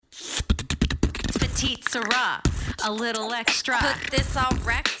Petite Sirah, a little extra. Put this on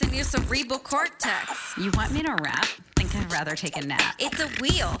Rex and your cerebral cortex. You want me to rap? Think I'd rather take a nap. It's a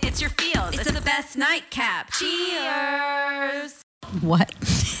wheel. It's your field. It's the best nightcap. Cheers. What?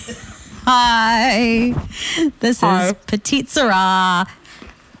 Hi. This is Petite Sirah,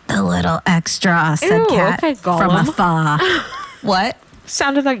 the little extra, said Ew, Cat okay, from Gollum. afar. What?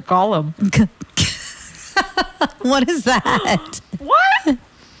 Sounded like Gollum. What is that? What?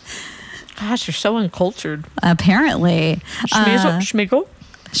 Gosh, you're so uncultured. Apparently. Schmigel?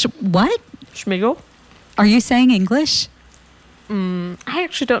 What? Schmigel? Are you saying English? I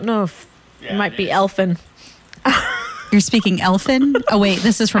actually don't know if it might be Elfin. You're speaking Elfin? Oh, wait,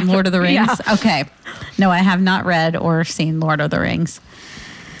 this is from Lord of the Rings? Yeah. Okay. No, I have not read or seen Lord of the Rings.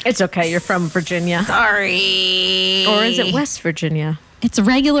 It's okay, you're from Virginia. Sorry. Or is it West Virginia? It's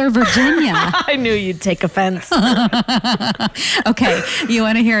regular Virginia. I knew you'd take offense. Okay, you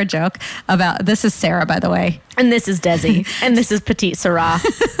want to hear a joke about, this is Sarah, by the way. And this is Desi. And this is Petite Sirah.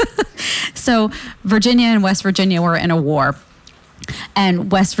 So Virginia and West Virginia were in a war,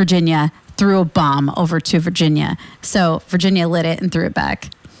 and West Virginia threw a bomb over to Virginia. So Virginia lit it and threw it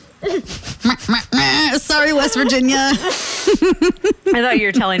back. Sorry, West Virginia. I thought you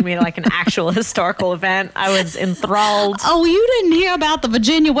were telling me like an actual historical event. I was enthralled. Oh, you didn't hear about the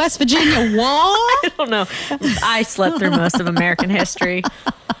West Virginia War? I don't know. I slept through most of American history.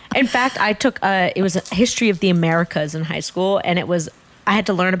 In fact, I took it was a history of the Americas in high school, and I had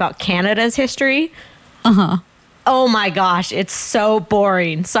to learn about Canada's history. Oh my gosh, it's so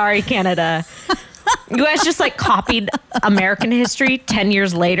boring. Sorry, Canada. You guys just like copied American history 10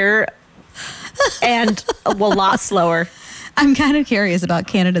 years later and a lot slower. I'm kind of curious about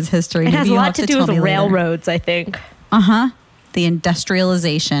Canada's history. It has Maybe a you'll lot have to do tell with me later. railroads, I think. The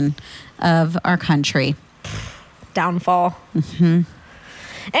industrialization of our country. Downfall.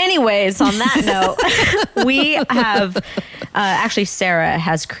 Anyways, on that note, we have actually Sarah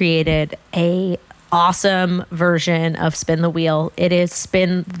has created a awesome version of Spin the Wheel. It is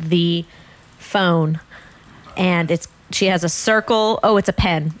Spin the Phone, and she has a circle. Oh, it's a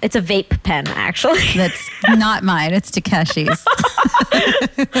pen. It's a vape pen, actually. That's not mine. It's Takeshi's.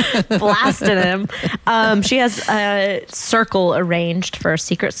 Blasted him. She has a circle arranged for a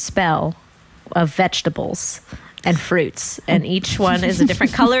secret spell of vegetables and fruits, and each one is a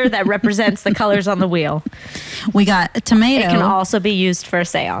different color that represents the colors on the wheel. We got a tomato. It can also be used for a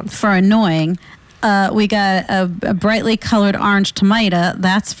seance. For annoying. We got a brightly colored orange tomato.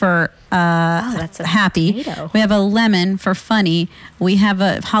 That's for that's a happy. tomato. We have a lemon for funny. We have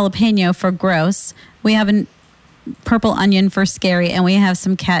a jalapeno for gross. We have a purple onion for scary, and we have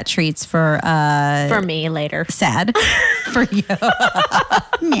some cat treats for me later. sad. For you.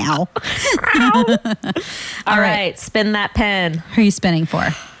 Meow. All right, spin that pen. Who are you spinning for?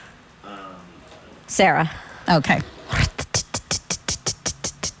 Sarah. Okay.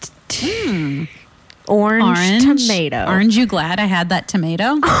 Orange tomato. Aren't you glad I had that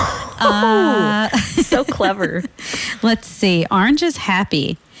tomato? So clever. Let's see. Orange is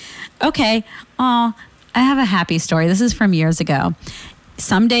happy. Okay. Oh, I have a happy story. This is from years ago.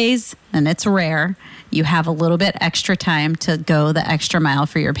 Some days, and it's rare, you have a little bit extra time to go the extra mile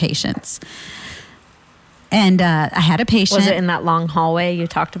for your patients. And I had a patient. Was it in that long hallway you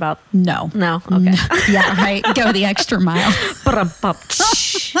talked about? No. No? Okay. Yeah, right. Go the extra mile. That's funny.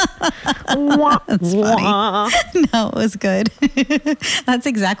 No, it was good. That's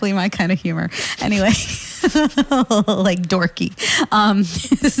exactly my kind of humor. Anyway, like dorky.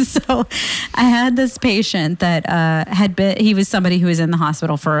 So I had this patient that he was somebody who was in the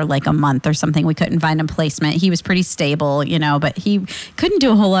hospital for like a month or something. We couldn't find him placement. He was pretty stable, but he couldn't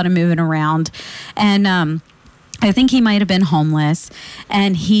do a whole lot of moving around. And I think he might have been homeless,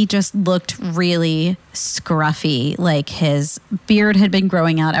 and he just looked really scruffy. Like his beard had been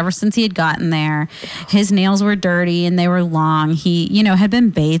growing out ever since he had gotten there. His nails were dirty and they were long. He, had been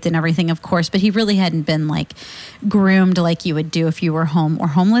bathed and everything, of course, but he really hadn't been like groomed like you would do if you were home or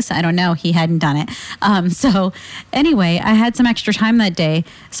homeless. I don't know. He hadn't done it. So anyway, I had some extra time that day,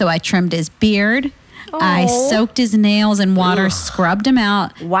 so I trimmed his beard. I soaked his nails in water, scrubbed him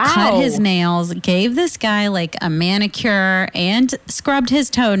out, cut his nails, gave this guy like a manicure and scrubbed his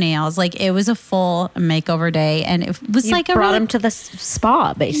toenails. Like it was a full makeover day, and it was You like brought him to the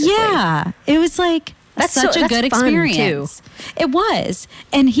spa, basically. Yeah, it was like such a good fun, experience. It was.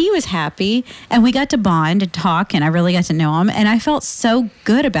 And he was happy, and we got to bond and talk, and I really got to know him, and I felt so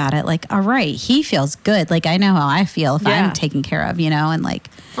good about it. Like, all right, he feels good. Like, I know how I feel if I'm taken care of, and like,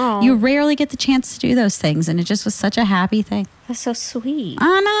 you rarely get the chance to do those things, and it just was such a happy thing. That's so sweet.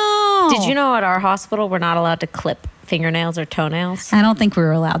 I know. Did you know at our hospital we're not allowed to clip fingernails or toenails? I don't think we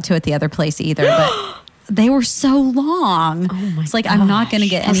were allowed to at the other place either, but they were so long. Oh my It's like, I'm not going to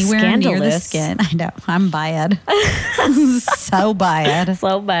get gosh, how anywhere near the scandalous. skin. I know. I'm bad. So bad.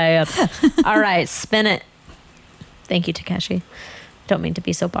 So bad. All right, spin it. Thank you, Takeshi. Don't mean to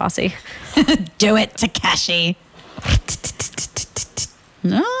be so bossy. Do it, Takeshi.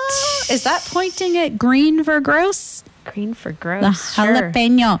 No. Is that pointing at green for gross? Green for The gross. Sure.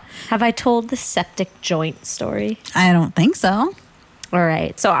 jalapeno. Have I told the septic joint story? I don't think so. All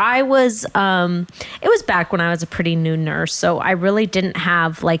right. So I was, it was back when I was a pretty new nurse. So I really didn't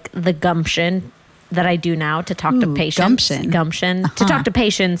have like the gumption that I do now to talk to Ooh, patients. gumption. To talk to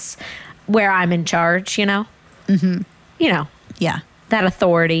patients where I'm in charge, you know? Mm-hmm. You know, Yeah. that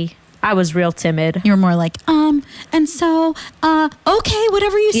authority. I was real timid. You're more like, and so, okay,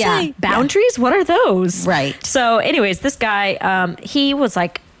 whatever you say. Boundaries? What are those? Right. So, anyways, this guy, he was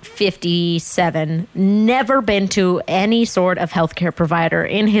like 57, never been to any sort of healthcare provider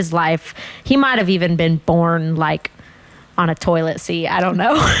in his life. He might have even been born like on a toilet seat. I don't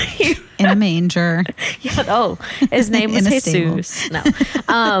know. In a manger. Yeah, oh, his name was In a stable. Jesus. No.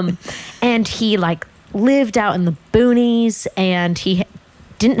 And he like lived out in the boonies and he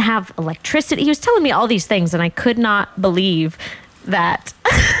didn't have electricity. He was telling me all these things and I could not believe that.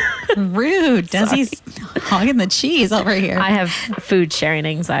 Rude. Desi's hogging the cheese over here. I have food sharing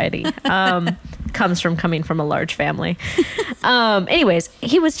anxiety. Comes from coming from a large family. Anyways,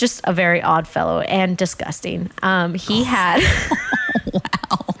 he was just a very odd fellow and disgusting. He had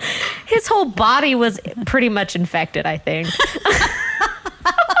Wow. his whole body was pretty much infected, I think.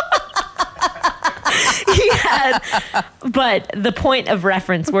 He had, but the point of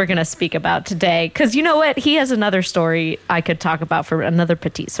reference we're going to speak about today, because you know what? He has another story I could talk about for another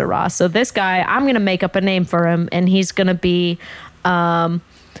Petit Sirah. So this guy, I'm going to make up a name for him, and he's going to be,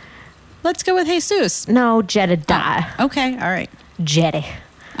 Let's go with Jesus. no, Jedediah. Okay. All right. Jedi.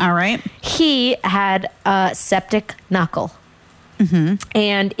 All right. He had a septic knuckle.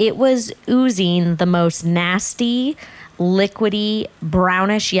 And it was oozing the most nasty, liquidy,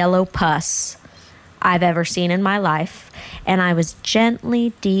 brownish yellow pus I've ever seen in my life. And I was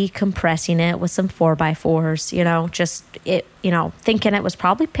gently decompressing it with some 4x4s, you know, just it, you know, thinking it was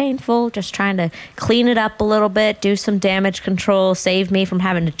probably painful, just trying to clean it up a little bit, do some damage control, save me from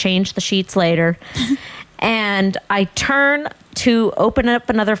having to change the sheets later. And I turn to open up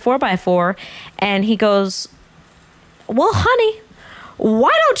another 4x4 and he goes, "Well, honey,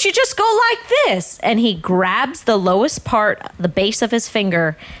 why don't you just go like this?" And he grabs the lowest part, the base of his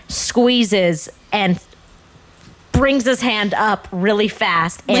finger, squeezes, and brings his hand up really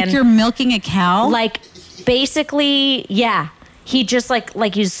fast. Like And you're milking a cow? like basically, yeah. He just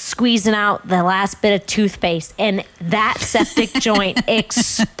like he's squeezing out the last bit of toothpaste, and that septic joint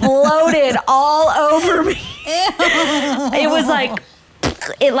exploded all over me. It was like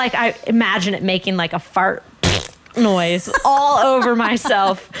I imagine it making like a fart noise all over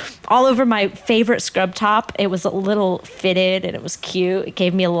myself, all over my favorite scrub top. It was a little fitted and it was cute. It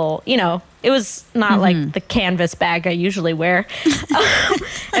gave me a little, you know, it was not like the canvas bag I usually wear.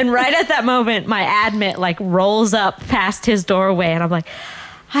 And right at that moment, my admit like rolls up past his doorway and I'm like,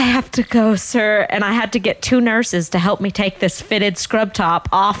 "I have to go, sir." And I had to get 2 nurses to help me take this fitted scrub top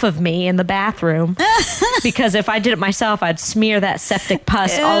off of me in the bathroom. Because if I did it myself, I'd smear that septic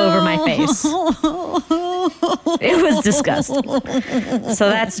pus all over my face. It was disgusting. So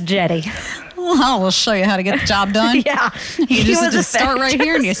that's Jetty. Well, we'll show you how to get the job done. Yeah. You just start right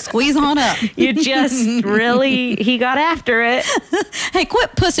here and you squeeze on up. You just really, he got after it. Hey,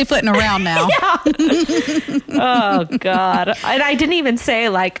 quit pussyfooting around now. Oh, God. And I didn't even say,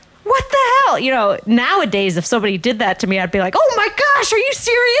 like, "What the hell?" You know, nowadays, if somebody did that to me, I'd be like, "Oh my gosh, are you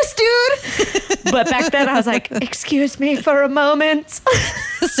serious, dude?" But back then, I was like, "Excuse me for a moment."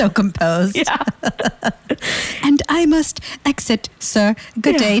 So composed. Yeah. And I must exit, sir.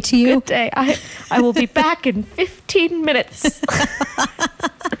 Good day to you. Good day. I will be back in 15 minutes.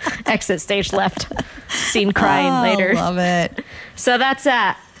 Exit stage left. Scene crying later. Love it. So that's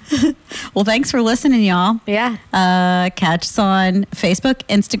that. Well, thanks for listening, y'all. Yeah. Catch us on Facebook,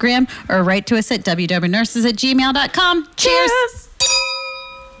 Instagram, or write to us at www.nurses@gmail.com. Cheers. Cheers.